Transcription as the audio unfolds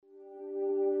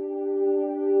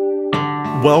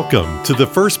Welcome to the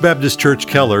First Baptist Church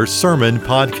Keller Sermon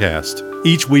Podcast.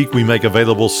 Each week we make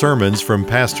available sermons from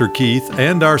Pastor Keith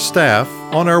and our staff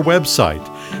on our website,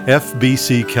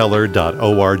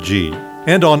 fbckeller.org.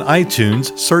 And on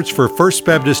iTunes, search for First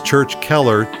Baptist Church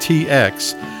Keller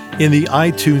TX in the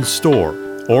iTunes Store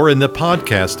or in the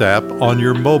podcast app on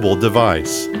your mobile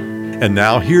device. And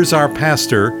now here's our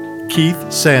pastor,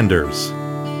 Keith Sanders.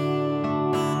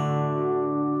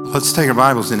 Let's take our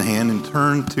Bibles in hand and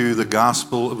turn to the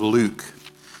Gospel of Luke.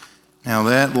 Now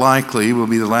that likely will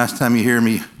be the last time you hear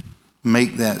me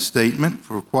make that statement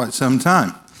for quite some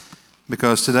time,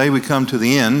 because today we come to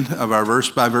the end of our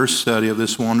verse-by-verse study of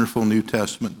this wonderful New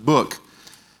Testament book.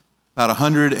 About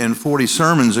 140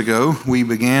 sermons ago, we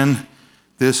began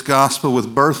this gospel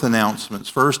with birth announcements,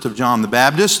 first of John the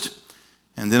Baptist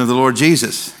and then of the Lord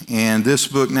Jesus. And this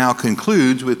book now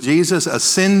concludes with Jesus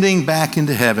ascending back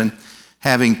into heaven,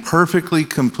 having perfectly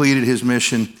completed his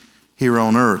mission here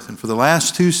on earth. And for the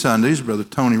last two Sundays, Brother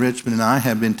Tony Richmond and I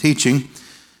have been teaching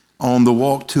on the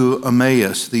walk to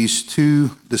Emmaus, these two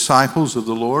disciples of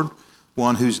the Lord,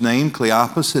 one who's named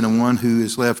Cleopas and one who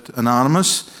is left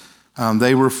anonymous.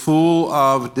 They were full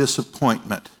of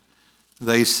disappointment.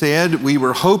 They said, we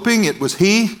were hoping it was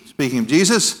he, speaking of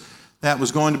Jesus, that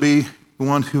was going to be the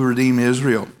one who redeemed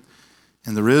Israel.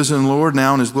 And the risen Lord,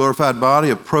 now in his glorified body,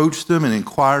 approached them and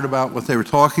inquired about what they were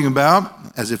talking about,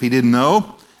 as if he didn't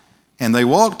know. And they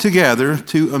walked together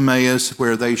to Emmaus,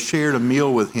 where they shared a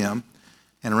meal with him.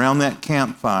 And around that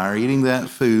campfire, eating that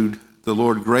food, the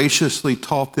Lord graciously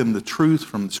taught them the truth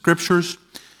from the Scriptures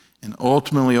and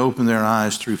ultimately opened their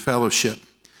eyes through fellowship.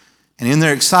 And in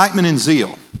their excitement and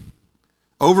zeal,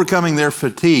 overcoming their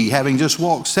fatigue, having just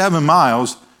walked 7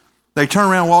 miles, they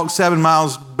turned around and walked 7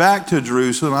 miles back to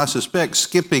Jerusalem, I suspect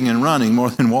skipping and running more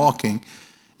than walking.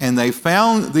 And they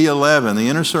found the 11, the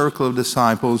inner circle of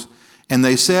disciples, and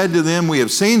they said to them, we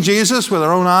have seen Jesus with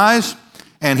our own eyes,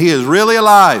 and he is really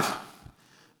alive.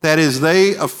 That is,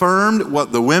 they affirmed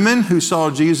what the women who saw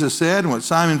Jesus said, and what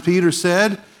Simon Peter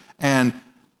said, and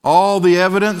all the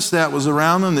evidence that was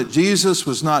around them that Jesus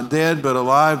was not dead but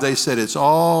alive. They said it's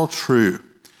all true.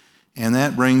 And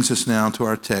that brings us now to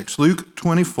our text. Luke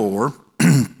 24,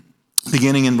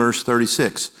 beginning in verse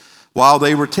 36. While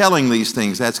they were telling these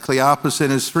things, that's Cleopas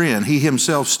and his friend, he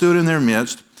himself stood in their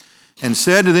midst and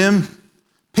said to them,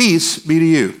 peace be to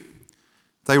you.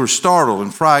 They were startled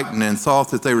and frightened and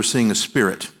thought that they were seeing a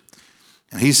spirit.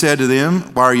 And he said to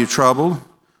them, why are you troubled?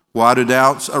 Why do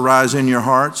doubts arise in your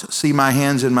hearts? See my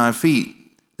hands and my feet,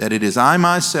 that it is I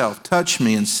myself. Touch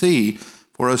me and see.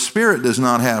 For a spirit does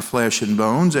not have flesh and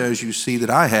bones, as you see that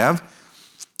I have.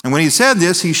 And when he said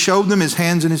this, he showed them his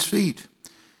hands and his feet.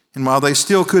 And while they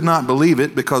still could not believe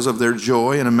it because of their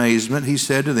joy and amazement, he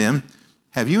said to them,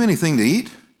 have you anything to eat?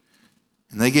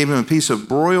 And they gave him a piece of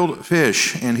broiled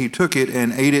fish, and he took it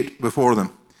and ate it before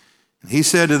them. And he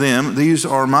said to them, these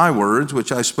are my words,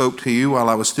 which I spoke to you while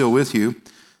I was still with you,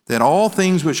 that all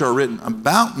things which are written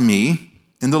about me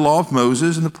in the law of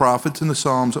Moses and the prophets and the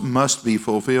Psalms must be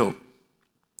fulfilled.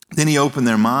 Then he opened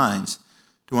their minds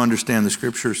to understand the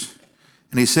Scriptures.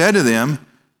 And he said to them,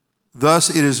 thus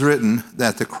it is written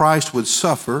that the Christ would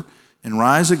suffer and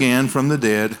rise again from the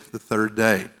dead the third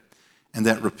day, and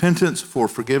that repentance for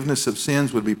forgiveness of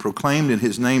sins would be proclaimed in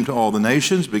his name to all the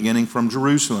nations, beginning from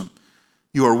Jerusalem.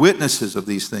 You are witnesses of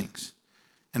these things.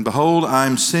 And behold, I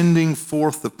am sending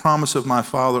forth the promise of my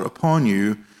Father upon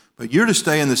you, but you're to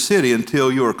stay in the city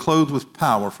until you are clothed with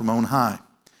power from on high.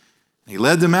 He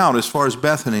led them out as far as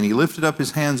Bethany, and he lifted up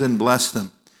his hands and blessed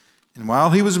them. And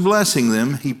while he was blessing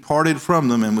them, he parted from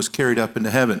them and was carried up into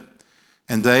heaven.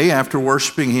 And they, after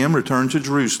worshiping him, returned to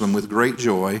Jerusalem with great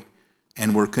joy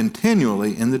and were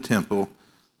continually in the temple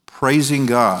praising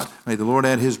God. May the Lord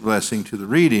add his blessing to the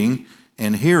reading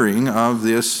and hearing of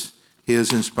this,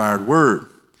 his inspired word.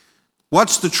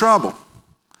 What's the trouble?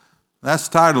 That's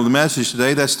the title of the message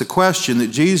today. That's the question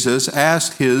that Jesus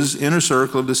asked his inner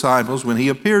circle of disciples when he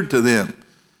appeared to them.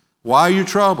 Why are you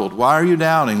troubled? Why are you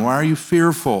doubting? Why are you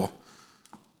fearful?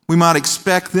 We might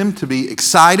expect them to be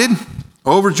excited,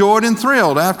 overjoyed, and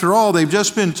thrilled. After all, they've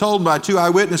just been told by two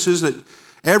eyewitnesses that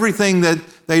everything that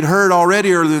they'd heard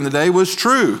already earlier in the day was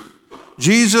true.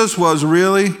 Jesus was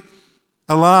really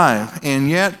alive, and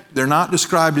yet they're not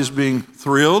described as being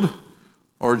thrilled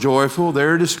or joyful.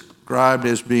 They're described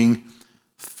as being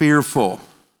fearful.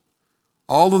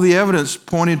 All of the evidence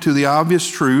pointed to the obvious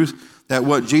truth that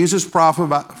what Jesus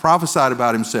prophesied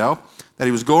about himself, that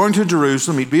he was going to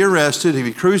Jerusalem, he'd be arrested, he'd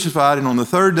be crucified, and on the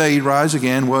third day he'd rise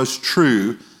again, was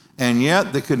true. And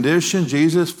yet the condition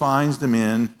Jesus finds them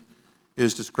in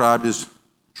is described as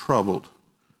troubled.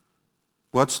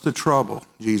 What's the trouble?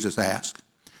 Jesus asked.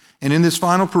 And in this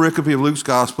final pericope of Luke's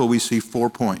gospel, we see 4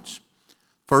 points.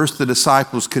 First, the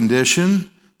disciples'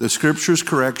 condition, the Scripture's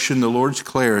correction, the Lord's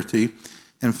clarity,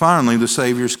 and finally, the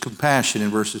Savior's compassion in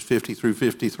verses 50 through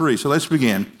 53. So let's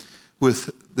begin with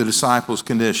the disciples'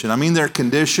 condition. I mean their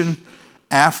condition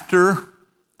after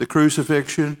the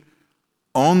crucifixion,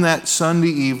 on that Sunday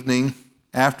evening,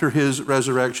 after his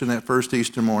resurrection, that first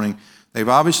Easter morning. They've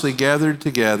obviously gathered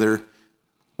together.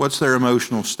 What's their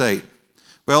emotional state?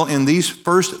 Well, in these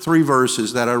first 3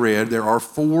 verses that I read, there are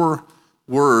 4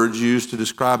 words used to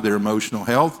describe their emotional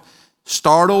health: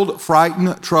 startled,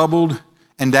 frightened, troubled,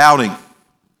 and doubting.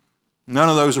 None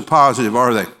of those are positive,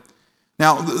 are they?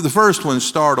 Now, the first one,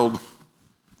 startled,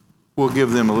 we'll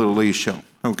give them a little leash on,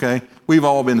 okay? We've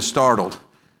all been startled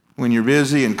when you're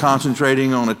busy and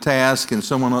concentrating on a task and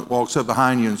someone walks up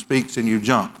behind you and speaks and you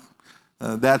jump.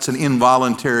 That's an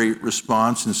involuntary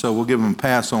response, and so we'll give them a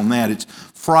pass on that. It's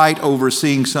fright over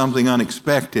seeing something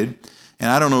unexpected, and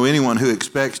I don't know anyone who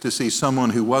expects to see someone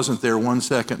who wasn't there 1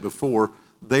 second before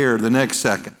there the next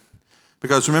second.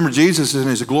 Because remember, Jesus is in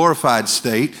his glorified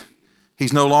state.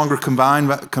 He's no longer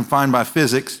confined by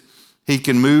physics. He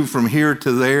can move from here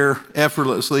to there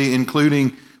effortlessly,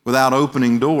 including without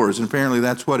opening doors. And apparently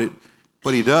that's what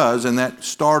he does, and that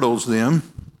startles them.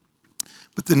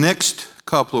 But the next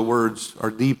couple of words are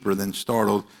deeper than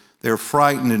startled. They're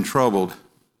frightened and troubled.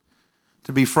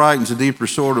 To be frightened is a deeper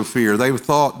sort of fear. They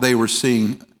thought they were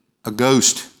seeing a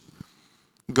ghost.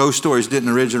 Ghost stories didn't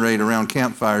originate around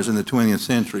campfires in the 20th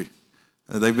century.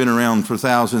 They've been around for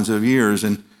thousands of years,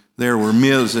 and there were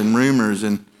myths and rumors,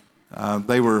 and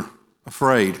they were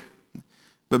afraid.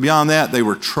 But beyond that, they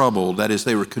were troubled. That is,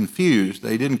 they were confused.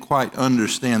 They didn't quite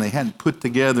understand. They hadn't put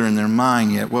together in their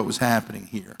mind yet what was happening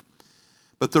here.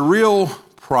 But the real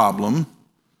problem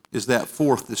is that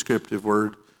 4th descriptive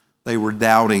word. They were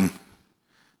doubting.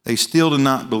 They still did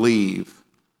not believe,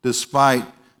 despite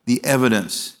the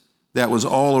evidence that was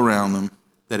all around them,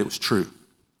 that it was true.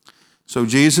 So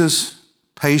Jesus,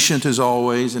 patient as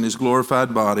always in his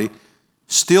glorified body,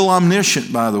 still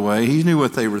omniscient, by the way. He knew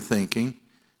what they were thinking,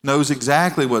 knows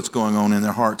exactly what's going on in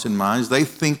their hearts and minds. They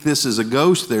think this is a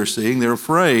ghost they're seeing. They're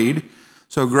afraid.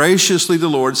 So graciously the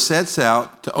Lord sets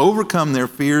out to overcome their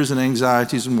fears and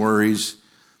anxieties and worries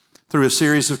through a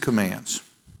series of commands.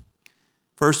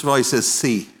 First of all, he says,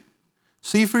 see.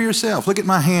 See for yourself. Look at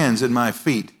my hands and my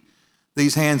feet.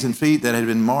 These hands and feet that had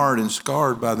been marred and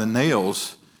scarred by the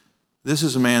nails. This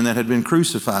is a man that had been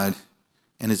crucified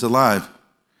and is alive.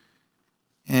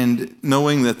 And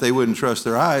knowing that they wouldn't trust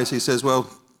their eyes, he says,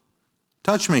 well,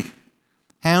 touch me,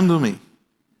 handle me.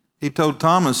 He told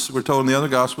Thomas, we're told in the other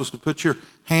Gospels, to put your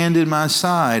hand in my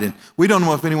side. And we don't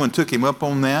know if anyone took him up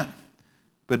on that,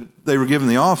 but they were given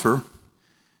the offer.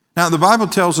 Now, the Bible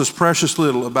tells us precious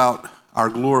little about our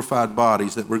glorified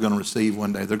bodies that we're going to receive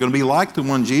one day. They're going to be like the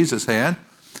one Jesus had.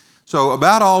 So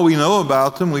about all we know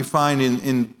about them, we find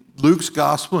in Luke's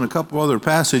Gospel and a couple other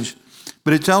passages,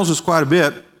 but it tells us quite a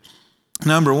bit.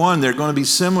 Number one, they're going to be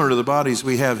similar to the bodies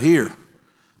we have here,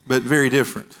 but very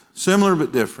different. Similar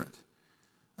but different.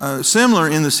 Similar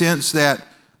in the sense that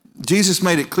Jesus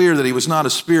made it clear that he was not a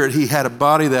spirit. He had a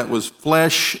body that was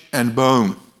flesh and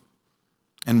bone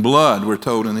and blood, we're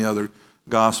told in the other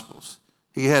Gospels.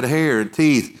 He had hair,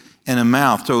 teeth, and a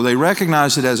mouth. So they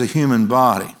recognized it as a human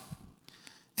body.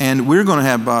 And we're going to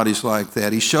have bodies like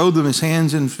that. He showed them his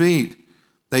hands and feet.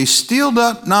 They still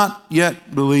do not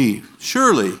yet believe.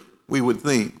 Surely, we would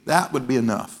think that would be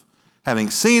enough.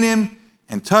 Having seen him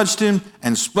and touched him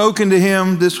and spoken to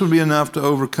him, this would be enough to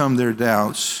overcome their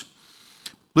doubts.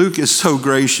 Luke is so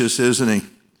gracious, isn't he?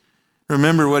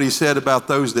 Remember what he said about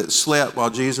those that slept while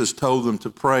Jesus told them to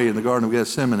pray in the Garden of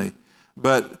Gethsemane.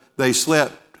 But they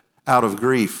slept out of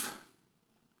grief.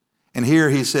 And here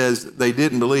he says they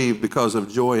didn't believe because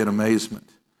of joy and amazement.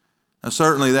 Now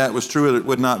certainly that was true. It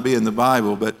would not be in the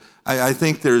Bible, but I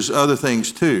think there's other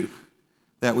things too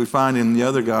that we find in the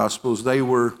other Gospels. They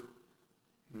were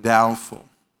doubtful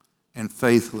and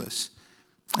faithless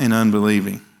and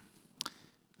unbelieving.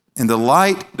 And the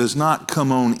light does not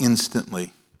come on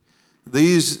instantly.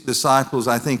 These disciples,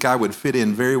 I think I would fit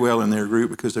in very well in their group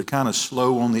because they're kind of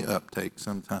slow on the uptake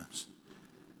sometimes.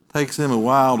 It takes them a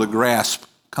while to grasp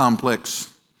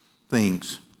complex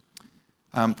things.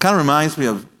 Kind of reminds me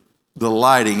of the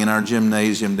lighting in our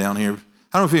gymnasium down here.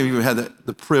 I don't know if any of you have had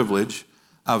the privilege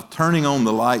of turning on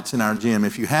the lights in our gym.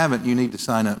 If you haven't, you need to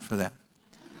sign up for that.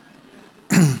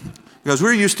 Because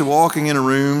we're used to walking in a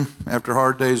room after a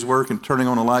hard day's work and turning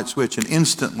on a light switch and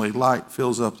instantly light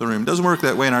fills up the room. It doesn't work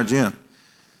that way in our gym.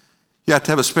 You have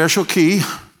to have a special key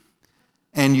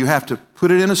and you have to put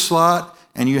it in a slot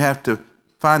and you have to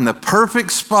find the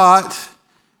perfect spot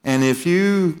And if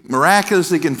you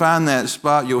miraculously can find that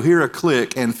spot, you'll hear a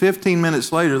click, and 15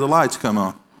 minutes later, the lights come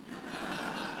on.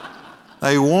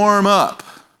 They warm up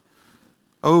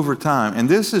over time. And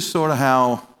this is sort of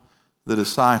how the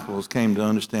disciples came to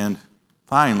understand,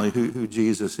 finally, who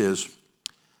Jesus is.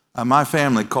 My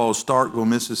family calls Starkville,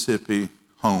 Mississippi,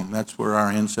 home. That's where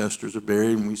our ancestors are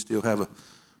buried, and we still have a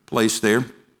place there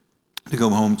to go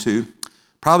home to.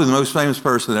 Probably the most famous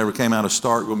person that ever came out of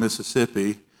Starkville,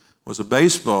 Mississippi, was a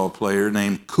baseball player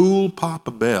named Cool Papa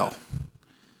Bell.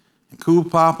 And Cool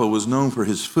Papa was known for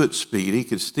his foot speed. He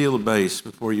could steal a base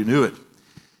before you knew it.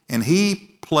 And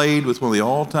he played with one of the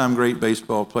all-time great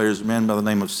baseball players, a man by the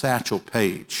name of Satchel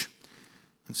Paige.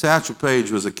 And Satchel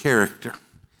Paige was a character.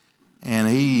 And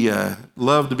he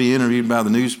loved to be interviewed by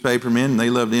the newspapermen, and they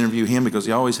loved to interview him because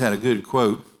he always had a good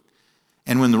quote.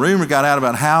 And when the rumor got out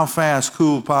about how fast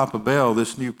Cool Papa Bell,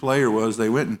 this new player, was, they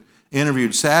went and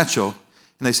interviewed Satchel.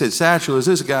 And they said, Satchel, is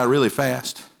this guy really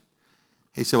fast?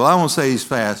 He said, well, I won't say he's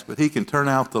fast, but he can turn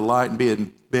out the light and be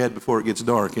in bed before it gets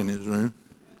dark in his room.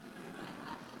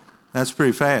 That's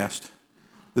pretty fast.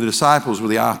 The disciples were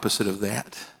the opposite of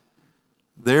that.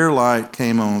 Their light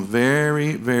came on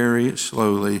very, very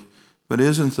slowly. But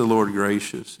isn't the Lord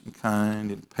gracious and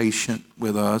kind and patient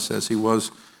with us as he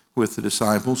was with the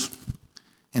disciples?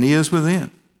 And he is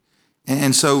within.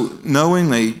 And so knowing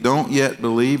they don't yet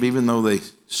believe, even though they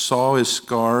saw his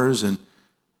scars and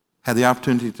had the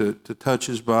opportunity to touch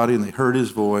his body and they heard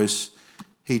his voice,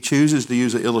 he chooses to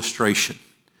use an illustration,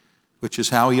 which is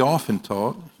how he often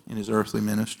taught in his earthly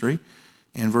ministry.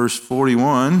 In verse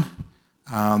 41,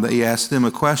 he asked them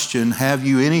a question, have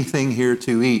you anything here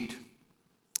to eat?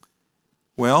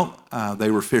 Well,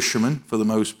 they were fishermen for the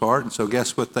most part, and so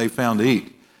guess what they found to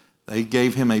eat? They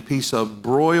gave him a piece of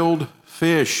broiled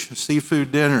fish, a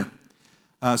seafood dinner.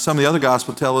 Some of the other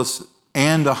Gospels tell us,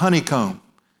 and a honeycomb.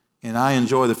 And I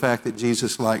enjoy the fact that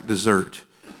Jesus liked dessert.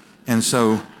 And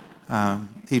so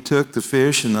he took the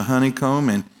fish and the honeycomb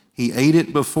and he ate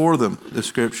it before them, the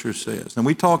Scripture says. And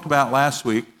we talked about last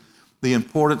week the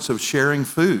importance of sharing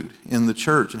food in the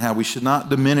church and how we should not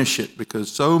diminish it,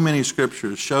 because so many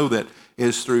Scriptures show that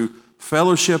it's through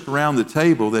fellowship around the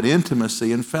table that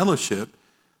intimacy and fellowship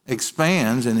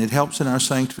expands and it helps in our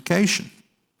sanctification.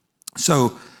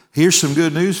 So here's some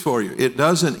good news for you. It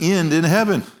doesn't end in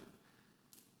heaven.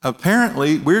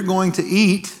 Apparently, we're going to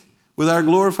eat with our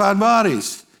glorified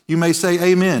bodies. You may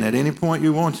say amen at any point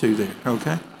you want to there,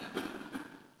 okay?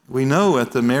 We know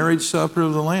at the marriage supper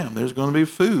of the Lamb, there's going to be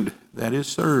food that is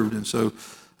served. And so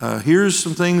here's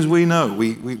some things we know.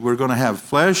 We're going to have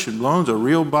flesh and bones, a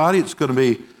real body. It's going to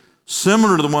be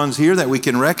similar to the ones here, that we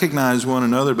can recognize one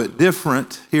another, but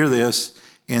different, hear this,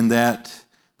 in that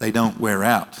they don't wear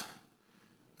out.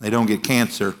 They don't get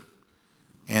cancer,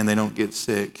 and they don't get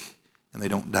sick, and they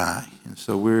don't die. And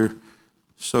so we're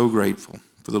so grateful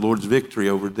for the Lord's victory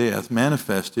over death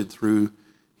manifested through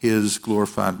his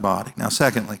glorified body. Now,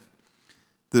 secondly,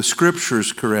 the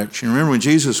Scriptures correction. Remember when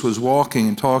Jesus was walking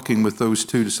and talking with those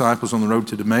two disciples on the road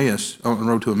to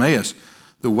Emmaus,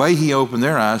 the way he opened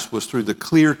their eyes was through the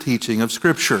clear teaching of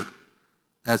Scripture.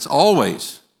 That's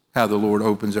always how the Lord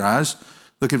opens our eyes.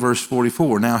 Look at verse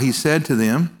 44. Now he said to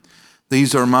them,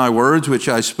 these are my words which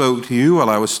I spoke to you while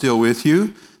I was still with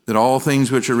you, that all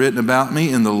things which are written about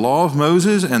me in the law of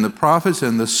Moses and the prophets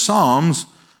and the Psalms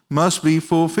must be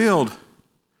fulfilled.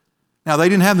 Now, they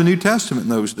didn't have the New Testament in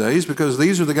those days because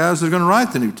these are the guys that are going to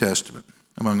write the New Testament,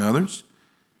 among others.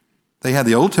 They had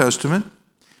the Old Testament,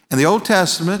 and the Old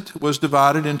Testament was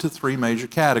divided into three major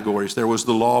categories. There was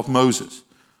the law of Moses,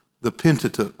 the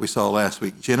Pentateuch we saw last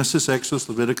week, Genesis, Exodus,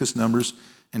 Leviticus, Numbers,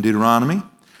 and Deuteronomy.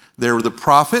 There were the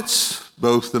prophets,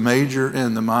 both the major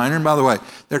and the minor. And by the way,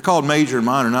 they're called major and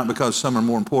minor not because some are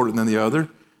more important than the other.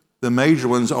 The major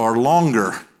ones are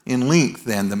longer in length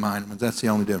than the minor ones. That's the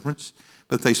only difference.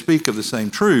 But they speak of the same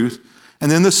truth.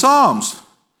 And then the Psalms.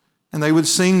 And they would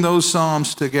sing those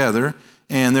Psalms together.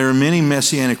 And there are many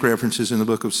messianic references in the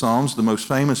book of Psalms. The most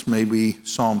famous may be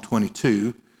Psalm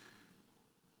 22,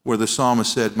 where the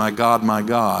psalmist said, my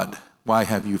God, why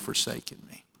have you forsaken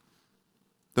me?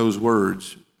 Those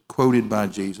words quoted by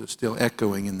Jesus, still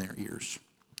echoing in their ears.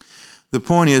 The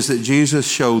point is that Jesus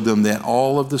showed them that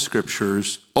all of the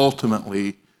Scriptures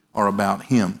ultimately are about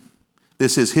him.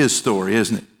 This is his story,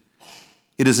 isn't it?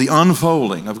 It is the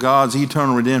unfolding of God's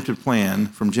eternal redemptive plan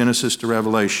from Genesis to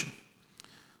Revelation.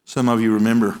 Some of you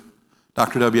remember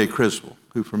Dr. W.A. Criswell,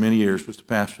 who for many years was the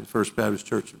pastor of the First Baptist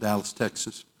Church of Dallas,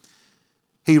 Texas.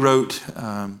 He wrote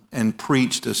and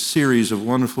preached a series of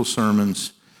wonderful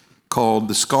sermons called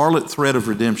The Scarlet Thread of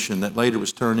Redemption that later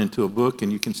was turned into a book, and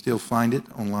you can still find it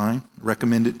online. I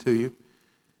recommend it to you.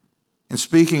 And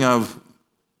speaking of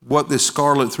what this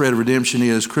scarlet thread of redemption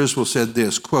is, Criswell said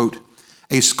this, quote,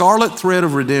 "A scarlet thread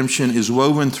of redemption is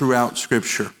woven throughout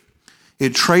Scripture.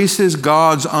 It traces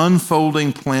God's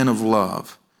unfolding plan of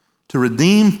love to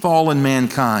redeem fallen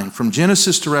mankind from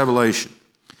Genesis to Revelation.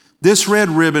 This red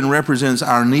ribbon represents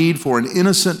our need for an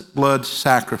innocent blood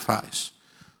sacrifice.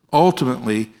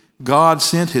 Ultimately, God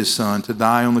sent his Son to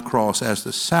die on the cross as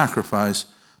the sacrifice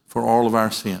for all of our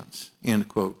sins." End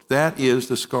quote. That is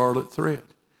the scarlet thread.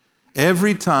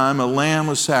 Every time a lamb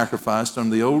was sacrificed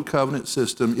under the old covenant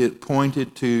system, it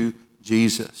pointed to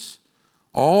Jesus,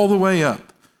 all the way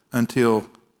up until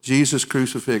Jesus'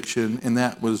 crucifixion, and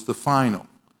that was the final,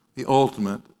 the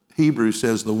ultimate, Hebrews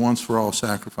says, the once-for-all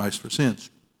sacrifice for sins.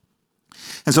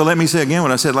 And so let me say again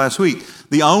what I said last week.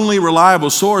 The only reliable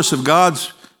source of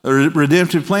God's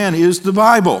redemptive plan is the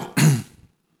Bible.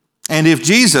 And if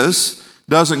Jesus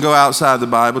doesn't go outside the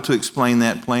Bible to explain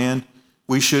that plan,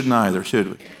 we shouldn't either, should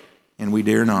we? And we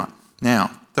dare not.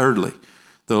 Now, thirdly,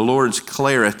 the Lord's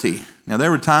clarity. Now,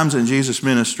 there were times in Jesus'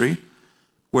 ministry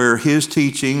where his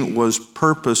teaching was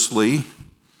purposely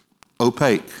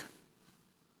opaque,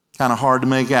 kind of hard to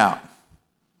make out.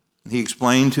 He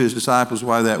explained to his disciples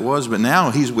why that was, but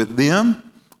now he's with them.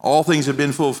 All things have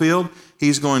been fulfilled.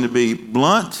 He's going to be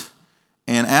blunt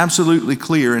and absolutely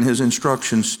clear in his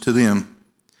instructions to them.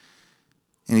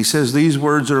 And he says, "These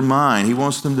words are mine." He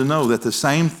wants them to know that the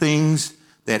same things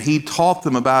that he taught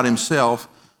them about himself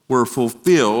were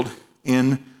fulfilled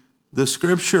in the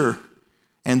Scripture.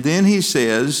 And then he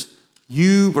says,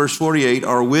 "You," verse 48,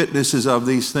 "are witnesses of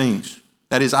these things."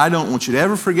 That is, I don't want you to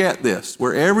ever forget this.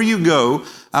 Wherever you go,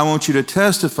 I want you to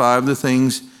testify of the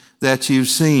things that you've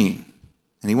seen.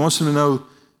 And he wants them to know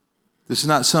this is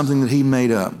not something that he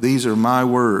made up. These are my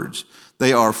words.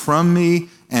 They are from me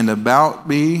and about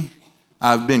me.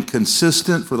 I've been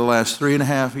consistent for the last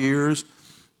 3.5 years.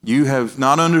 You have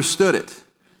not understood it,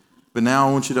 but now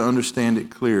I want you to understand it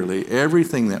clearly.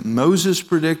 Everything that Moses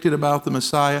predicted about the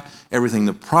Messiah, everything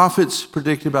the prophets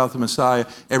predicted about the Messiah,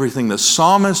 everything the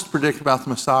psalmist predicted about the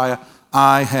Messiah,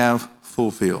 I have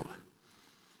fulfilled.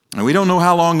 And we don't know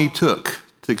how long he took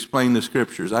to explain the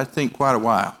Scriptures. I think quite a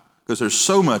while, because there's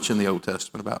so much in the Old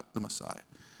Testament about the Messiah.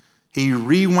 He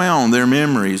rewound their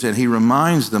memories, and he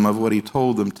reminds them of what he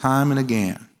told them time and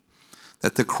again,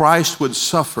 that the Christ would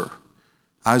suffer.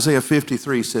 Isaiah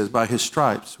 53 says, "By his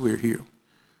stripes we're healed."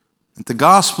 That the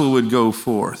gospel would go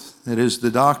forth. That is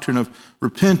the doctrine of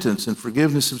repentance and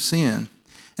forgiveness of sin.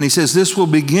 And he says this will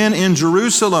begin in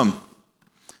Jerusalem.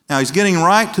 Now he's getting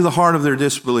right to the heart of their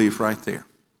disbelief right there.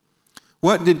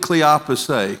 What did Cleopas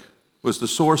say was the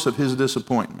source of his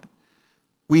disappointment?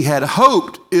 We had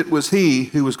hoped it was he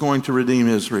who was going to redeem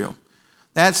Israel.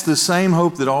 That's the same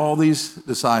hope that all these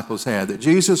disciples had, that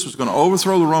Jesus was going to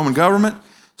overthrow the Roman government,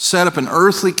 set up an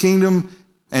earthly kingdom,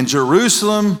 and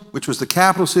Jerusalem, which was the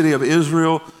capital city of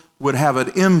Israel, would have an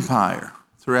empire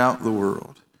throughout the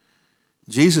world.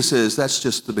 Jesus says that's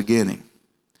just the beginning.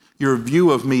 Your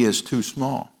view of me is too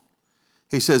small.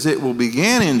 He says it will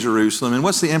begin in Jerusalem, and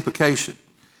what's the implication?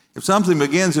 If something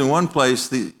begins in one place,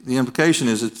 the implication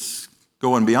is it's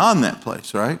going beyond that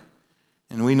place, right?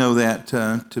 And we know that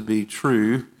to be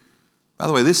true. By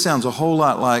the way, this sounds a whole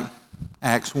lot like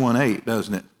Acts 1:8,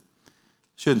 doesn't it?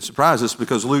 Shouldn't surprise us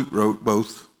because Luke wrote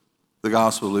both the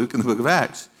Gospel of Luke and the book of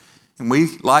Acts. And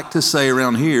we like to say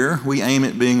around here, we aim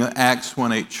at being an Acts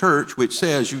 1:8 church, which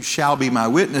says, "You shall be my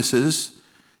witnesses,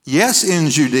 yes,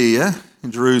 in Judea,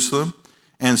 in Jerusalem,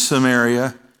 and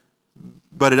Samaria,"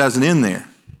 but it doesn't end there,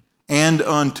 "and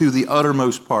unto the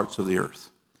uttermost parts of the earth."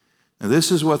 Now,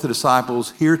 this is what the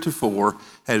disciples heretofore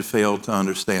had failed to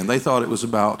understand. They thought it was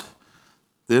about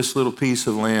this little piece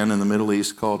of land in the Middle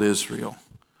East called Israel.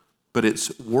 But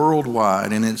it's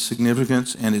worldwide in its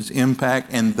significance and its impact,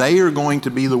 and they are going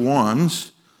to be the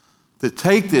ones that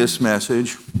take this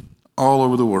message all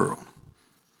over the world.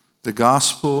 The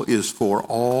gospel is for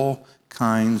all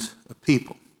kinds of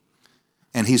people.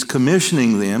 And he's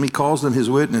commissioning them, he calls them his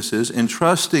witnesses,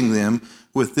 entrusting them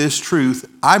with this truth,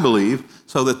 I believe,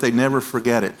 so that they never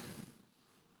forget it.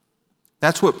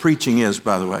 That's what preaching is,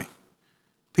 by the way.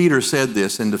 Peter said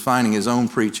this in defining his own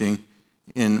preaching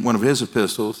in one of his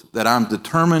epistles, that I'm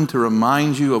determined to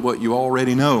remind you of what you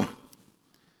already know.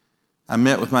 I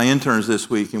met with my interns this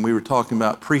week, and we were talking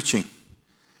about preaching.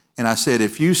 And I said,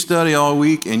 if you study all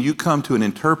week and you come to an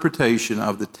interpretation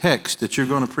of the text that you're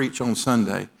going to preach on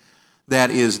Sunday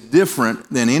that is different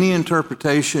than any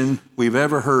interpretation we've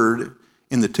ever heard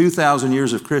in the 2,000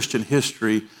 years of Christian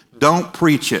history, don't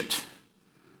preach it,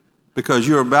 because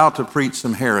you're about to preach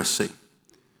some heresy.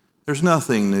 There's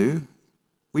nothing new.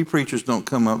 We preachers don't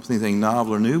come up with anything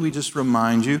novel or new. We just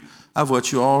remind you of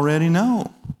what you already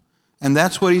know. And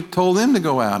that's what he told them to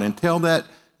go out and tell that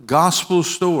gospel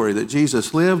story that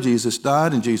Jesus lived, Jesus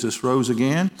died, and Jesus rose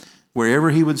again, wherever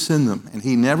he would send them. And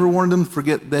he never wanted them to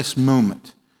forget this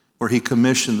moment where he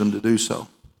commissioned them to do so.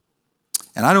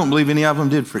 And I don't believe any of them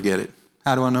did forget it.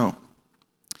 How do I know?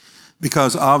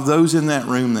 Because of those in that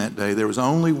room that day, there was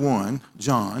only one,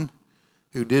 John,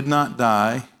 who did not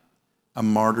die a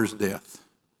martyr's death.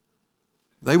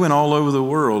 They went all over the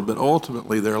world, but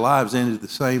ultimately their lives ended the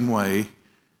same way,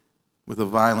 with a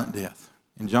violent death.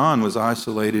 And John was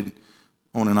isolated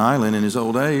on an island in his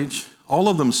old age. All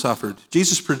of them suffered.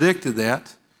 Jesus predicted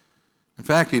that. In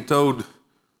fact, he told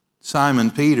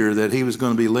Simon Peter that he was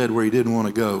going to be led where he didn't want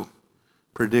to go,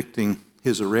 predicting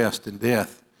his arrest and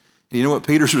death. And you know what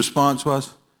Peter's response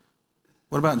was?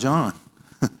 What about John?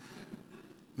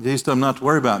 Jesus told him not to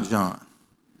worry about John.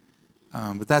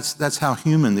 But that's how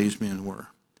human these men were.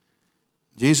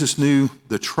 Jesus knew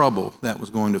the trouble that was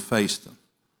going to face them.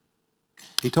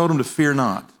 He told them to fear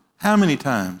not. How many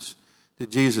times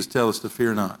did Jesus tell us to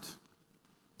fear not?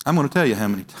 I'm going to tell you how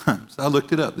many times. I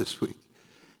looked it up this week.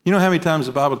 You know how many times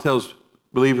the Bible tells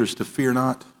believers to fear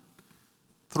not?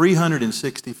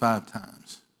 365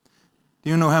 times. Do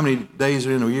you know how many days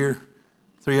are in a year?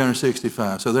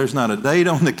 365. So there's not a date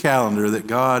on the calendar that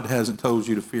God hasn't told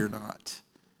you to fear not.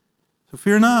 So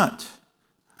fear not.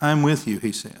 I'm with you,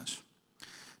 he says.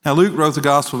 Now, Luke wrote the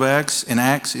Gospel of Acts, and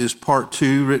Acts is part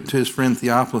 2, written to his friend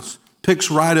Theophilus.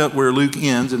 Picks right up where Luke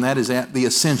ends, and that is at the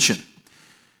ascension.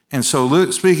 And so,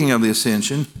 Luke, speaking of the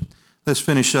ascension, let's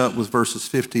finish up with verses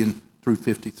 50 through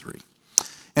 53.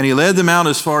 And he led them out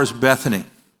as far as Bethany,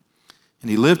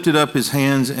 and he lifted up his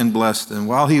hands and blessed them.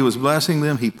 While he was blessing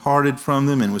them, he parted from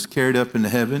them and was carried up into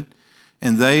heaven.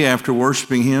 And they, after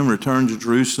worshiping him, returned to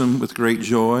Jerusalem with great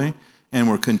joy and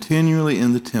were continually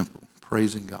in the temple,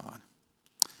 praising God.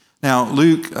 Now,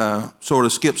 Luke sort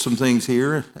of skips some things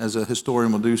here, as a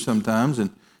historian will do sometimes, and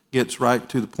gets right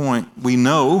to the point. We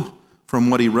know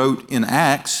from what he wrote in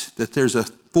Acts that there's a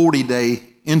 40-day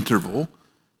interval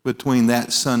between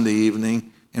that Sunday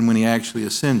evening and when he actually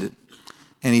ascended.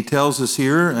 And he tells us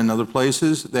here and other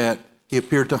places that he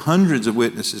appeared to hundreds of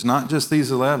witnesses, not just these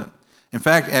 11. In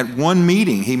fact, at one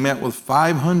meeting, he met with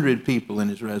 500 people in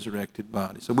his resurrected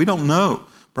body. So we don't know,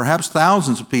 perhaps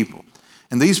thousands of people.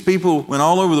 And these people went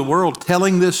all over the world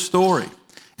telling this story.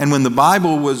 And when the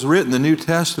Bible was written, the New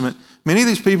Testament, many of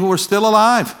these people were still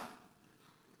alive,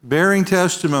 bearing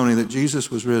testimony that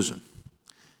Jesus was risen.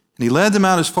 And he led them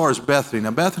out as far as Bethany.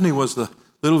 Now, Bethany was the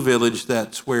little village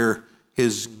that's where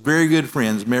his very good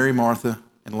friends, Mary, Martha,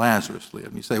 and Lazarus lived.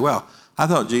 And you say, well, I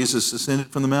thought Jesus ascended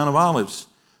from the Mount of Olives.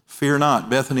 Fear not,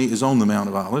 Bethany is on the Mount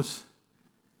of Olives.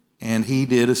 And he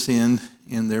did ascend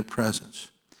in their presence.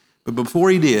 But before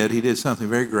he did something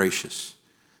very gracious.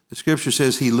 The scripture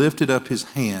says he lifted up his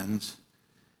hands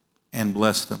and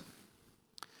blessed them.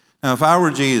 Now, if I were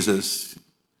Jesus,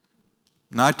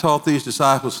 and I taught these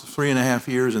disciples for 3.5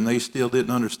 years and they still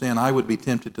didn't understand, I would be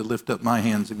tempted to lift up my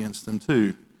hands against them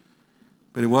too.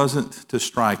 But it wasn't to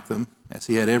strike them, as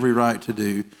he had every right to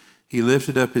do. He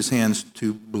lifted up his hands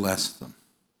to bless them.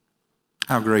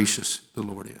 How gracious the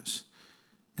Lord is.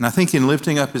 And I think in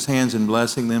lifting up his hands and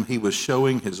blessing them, he was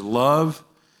showing his love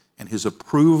and his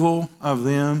approval of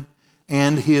them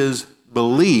and his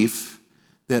belief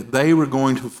that they were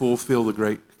going to fulfill the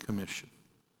Great Commission.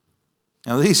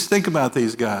 Now, think about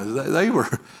these guys. They were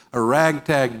a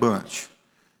ragtag bunch.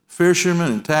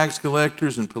 Fishermen and tax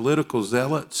collectors and political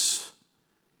zealots.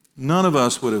 None of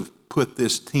us would have put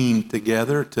this team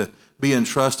together to be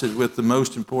entrusted with the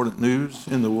most important news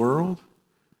in the world.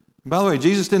 By the way,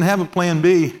 Jesus didn't have a plan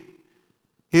B.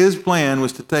 His plan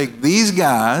was to take these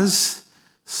guys,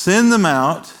 send them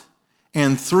out,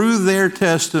 and through their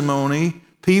testimony,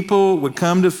 people would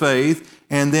come to faith,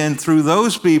 and then through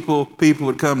those people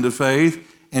would come to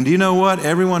faith. And do you know what?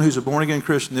 Everyone who's a born-again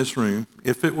Christian in this room,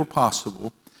 if it were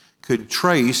possible, could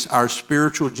trace our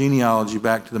spiritual genealogy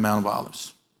back to the Mount of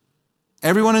Olives.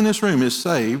 Everyone in this room is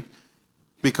saved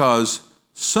because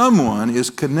someone is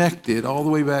connected all the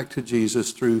way back to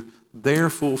Jesus through their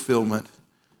fulfillment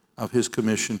of his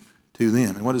commission to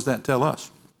them. And what does that tell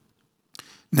us?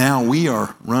 Now we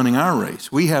are running our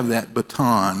race. We have that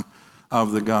baton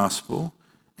of the gospel,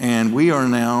 and we are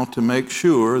now to make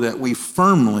sure that we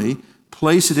firmly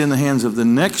place it in the hands of the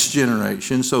next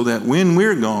generation so that when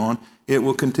we're gone, it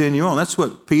will continue on. That's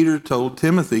what Peter told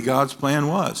Timothy God's plan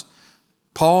was.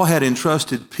 Paul had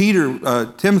entrusted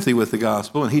Timothy with the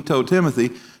gospel, and he told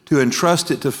Timothy to entrust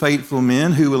it to faithful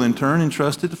men who will in turn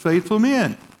entrust it to faithful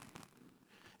men.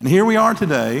 And here we are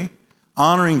today,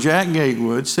 honoring Jack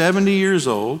Gatewood, 70 years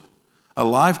old, a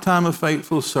lifetime of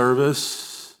faithful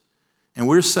service, And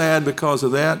we're sad because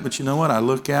of that, but you know what? I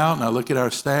look out and I look at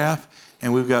our staff,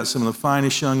 and we've got some of the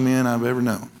finest young men I've ever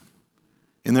known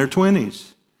in their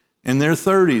 20s, in their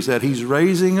 30s that he's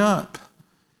raising up.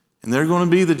 And they're going to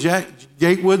be the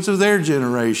Jake Woods of their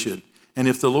generation. And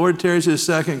if the Lord tarries his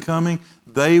second coming,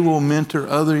 they will mentor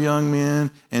other young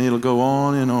men, and it'll go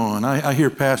on and on. I hear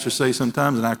pastors say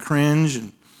sometimes, and I cringe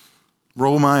and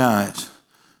roll my eyes,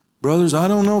 brothers, I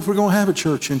don't know if we're going to have a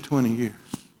church in 20 years.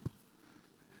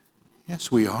 Yes,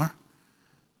 we are.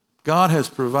 God has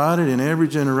provided in every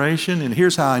generation, and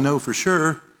here's how I know for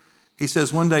sure. He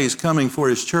says one day he's coming for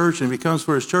his church, and if he comes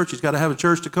for his church, he's got to have a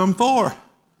church to come for.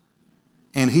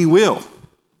 And he will,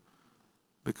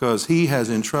 because he has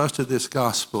entrusted this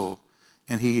gospel,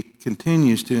 and he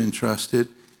continues to entrust it.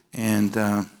 And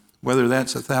whether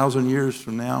that's 1,000 years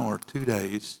from now or 2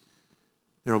 days,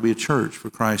 there will be a church for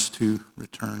Christ to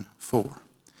return for.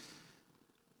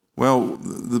 Well,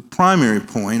 the primary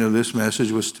point of this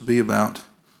message was to be about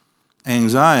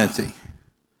anxiety.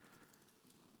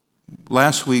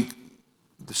 Last week,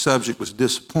 the subject was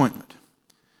disappointment.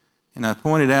 And I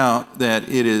pointed out that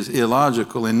it is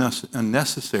illogical and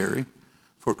unnecessary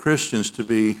for Christians to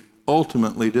be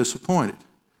ultimately disappointed.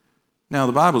 Now,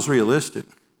 the Bible's realistic.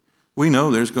 We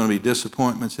know there's going to be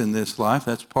disappointments in this life.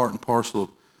 That's part and parcel of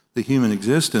the human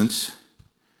existence.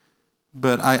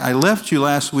 But I left you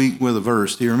last week with a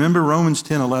verse. Do you remember Romans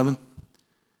 10:11?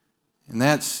 And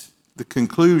that's the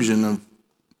conclusion of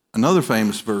another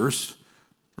famous verse,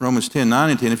 Romans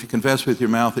 10:9 and 10. If you confess with your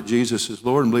mouth that Jesus is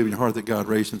Lord and believe in your heart that God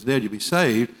raised him from the dead, you'll be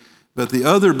saved. But the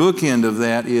other bookend of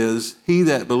that is, he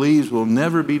that believes will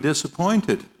never be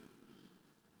disappointed.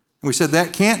 And we said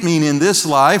that can't mean in this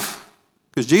life,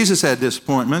 because Jesus had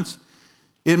disappointments.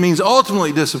 It means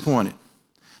ultimately disappointed.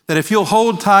 That if you'll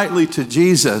hold tightly to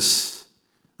Jesus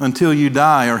until you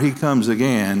die or he comes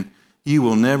again, you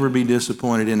will never be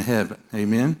disappointed in heaven.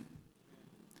 Amen?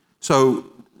 So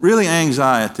really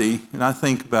anxiety, and I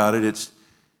think about it,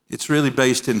 it's really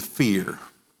based in fear.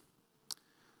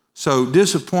 So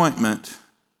disappointment,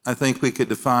 I think we could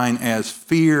define as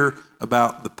fear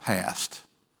about the past.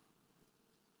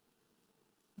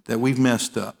 That we've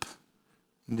messed up.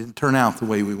 It didn't turn out the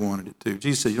way we wanted it to.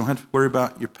 Jesus said, you don't have to worry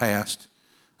about your past.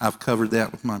 I've covered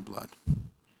that with my blood.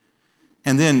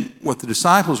 And then what the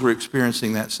disciples were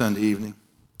experiencing that Sunday evening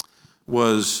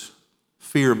was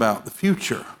fear about the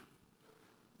future.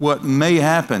 What may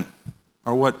happen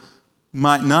or what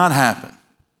might not happen.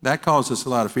 That causes us a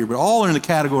lot of fear, but all are in the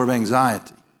category of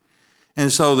anxiety.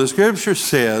 And so the scripture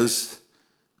says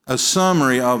a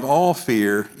summary of all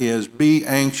fear is be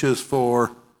anxious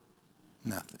for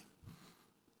nothing.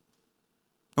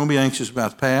 Don't be anxious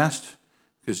about the past,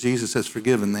 because Jesus has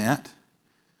forgiven that.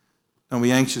 Don't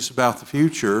be anxious about the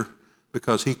future,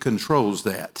 because he controls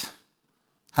that.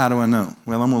 How do I know?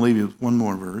 Well, I'm going to leave you with one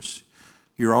more verse.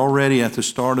 You're already at the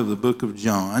start of the book of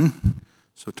John.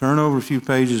 So turn over a few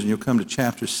pages and you'll come to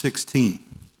chapter 16.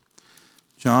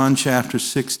 John chapter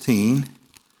 16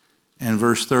 and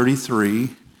verse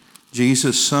 33.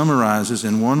 Jesus summarizes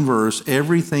in one verse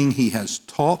everything he has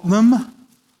taught them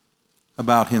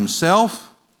about himself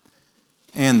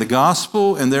and the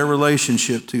gospel and their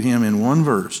relationship to him in one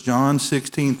verse. John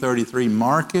 16:33.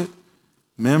 Mark it,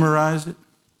 memorize it,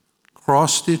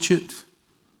 cross-stitch it,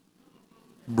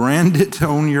 brand it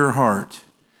on your heart.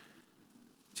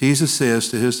 Jesus says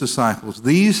to his disciples,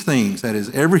 these things, that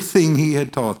is everything he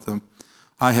had taught them,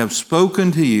 I have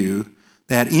spoken to you,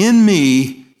 that in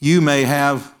me you may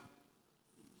have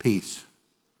peace.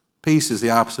 Peace is the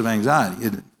opposite of anxiety,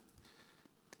 isn't it?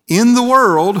 In the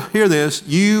world, hear this,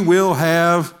 you will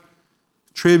have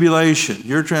tribulation.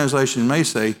 Your translation may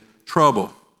say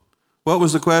trouble. What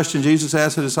was the question Jesus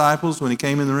asked the disciples when he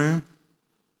came in the room?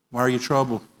 Why are you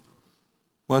troubled?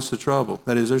 What's the trouble?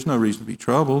 That is, there's no reason to be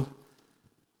troubled.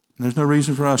 And there's no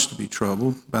reason for us to be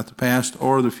troubled about the past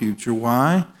or the future.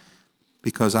 Why?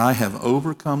 Because I have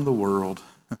overcome the world.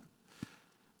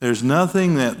 There's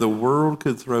nothing that the world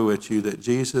could throw at you that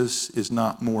Jesus is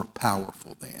not more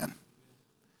powerful than.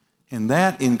 And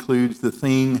that includes the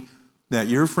thing that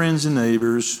your friends and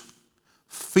neighbors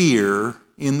fear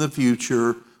in the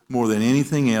future more than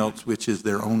anything else, which is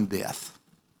their own death.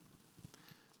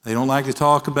 They don't like to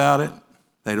talk about it.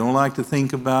 They don't like to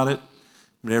think about it.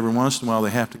 But every once in a while they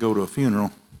have to go to a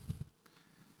funeral.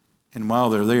 And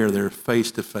while they're there, they're face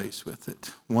to face with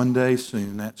it. One day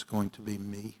soon, that's going to be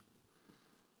me.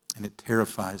 And it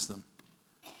terrifies them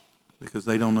because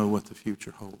they don't know what the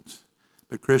future holds.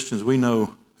 But Christians, we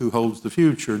know who holds the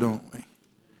future, don't we?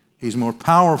 He's more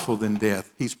powerful than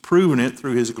death. He's proven it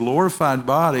through his glorified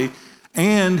body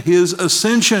and his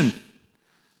ascension.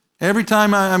 Every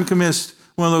time I'm convinced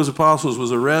one of those apostles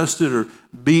was arrested or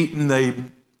beaten, they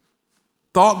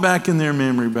thought back in their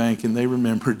memory bank and they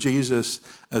remembered Jesus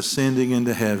ascending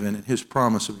into heaven and his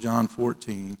promise of John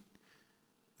 14.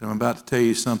 And I'm about to tell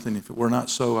you something. If it were not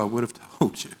so, I would have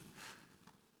told you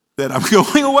that I'm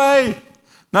going away.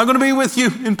 Not going to be with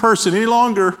you in person any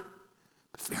longer.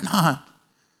 But fear not.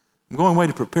 I'm going away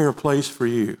to prepare a place for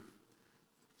you.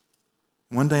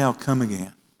 One day I'll come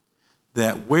again,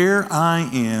 that where I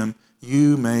am,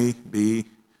 you may be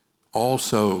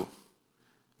also.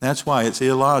 That's why it's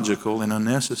illogical and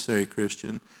unnecessary,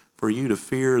 Christian, for you to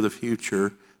fear the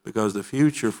future, because the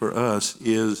future for us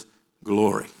is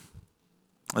glory.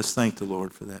 Let's thank the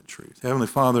Lord for that truth. Heavenly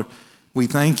Father, we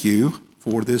thank you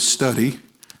for this study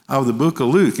of the book of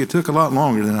Luke. It took a lot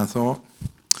longer than I thought.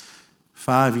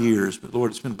 5 years, but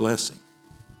Lord, it's been a blessing.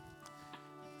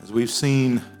 As we've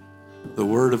seen the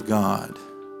Word of God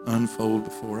unfold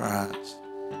before our eyes,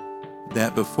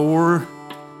 that before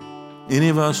any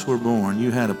of us were born, you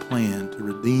had a plan to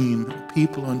redeem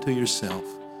people unto yourself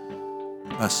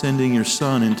by sending your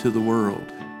Son into the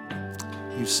world.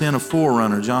 You sent a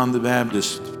forerunner, John the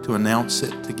Baptist, to announce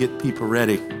it, to get people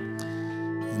ready.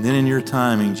 And then in your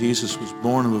timing, Jesus was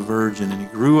born of a virgin, and he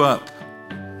grew up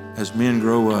as men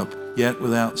grow up, yet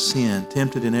without sin,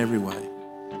 tempted in every way.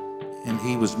 And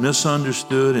he was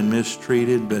misunderstood and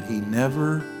mistreated, but he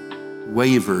never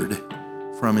wavered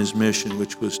from his mission,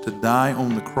 which was to die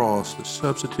on the cross, the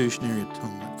substitutionary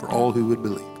atonement for all who would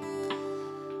believe.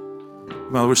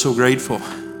 Well, we're so grateful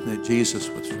that Jesus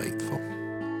was faithful.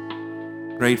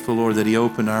 Grateful, Lord, that he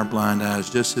opened our blind eyes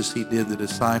just as he did the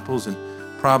disciples, and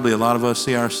probably a lot of us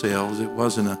see ourselves. It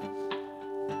wasn't an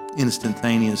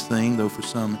instantaneous thing, though for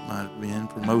some it might have been.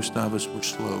 For most of us, we're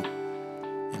slow.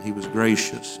 And he was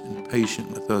gracious and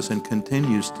patient with us and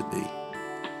continues to be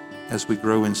as we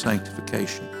grow in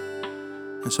sanctification.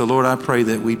 And so, Lord, I pray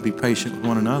that we'd be patient with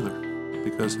one another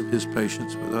because of his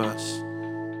patience with us.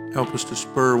 Help us to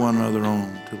spur one another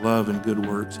on to love and good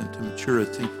works and to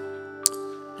maturity.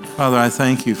 Father, I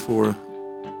thank you for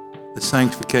the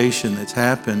sanctification that's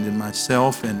happened in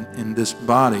myself and in this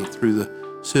body through the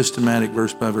systematic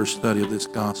verse-by-verse study of this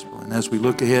gospel. And as we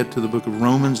look ahead to the book of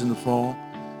Romans in the fall,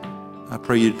 I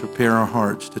pray you'd prepare our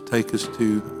hearts to take us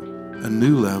to a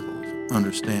new level of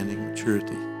understanding,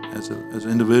 maturity, as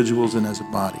individuals and as a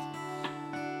body.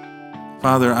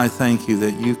 Father, I thank you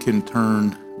that you can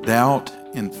turn doubt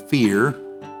and fear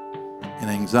and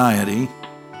anxiety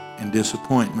and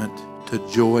disappointment to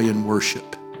joy and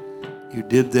worship. You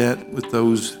did that with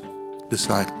those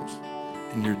disciples,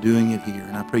 and you're doing it here.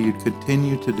 And I pray you'd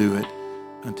continue to do it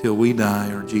until we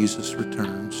die or Jesus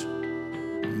returns.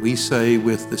 And we say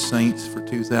with the saints for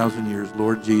 2,000 years,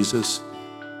 Lord Jesus,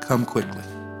 come quickly.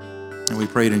 And we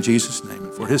pray it in Jesus' name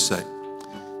and for his sake.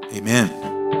 Amen.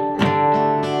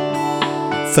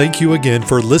 Thank you again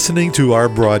for listening to our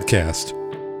broadcast.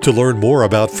 To learn more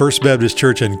about First Baptist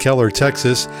Church in Keller,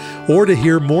 Texas, or to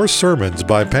hear more sermons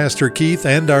by Pastor Keith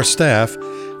and our staff,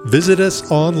 visit us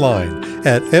online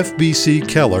at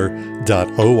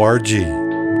fbckeller.org.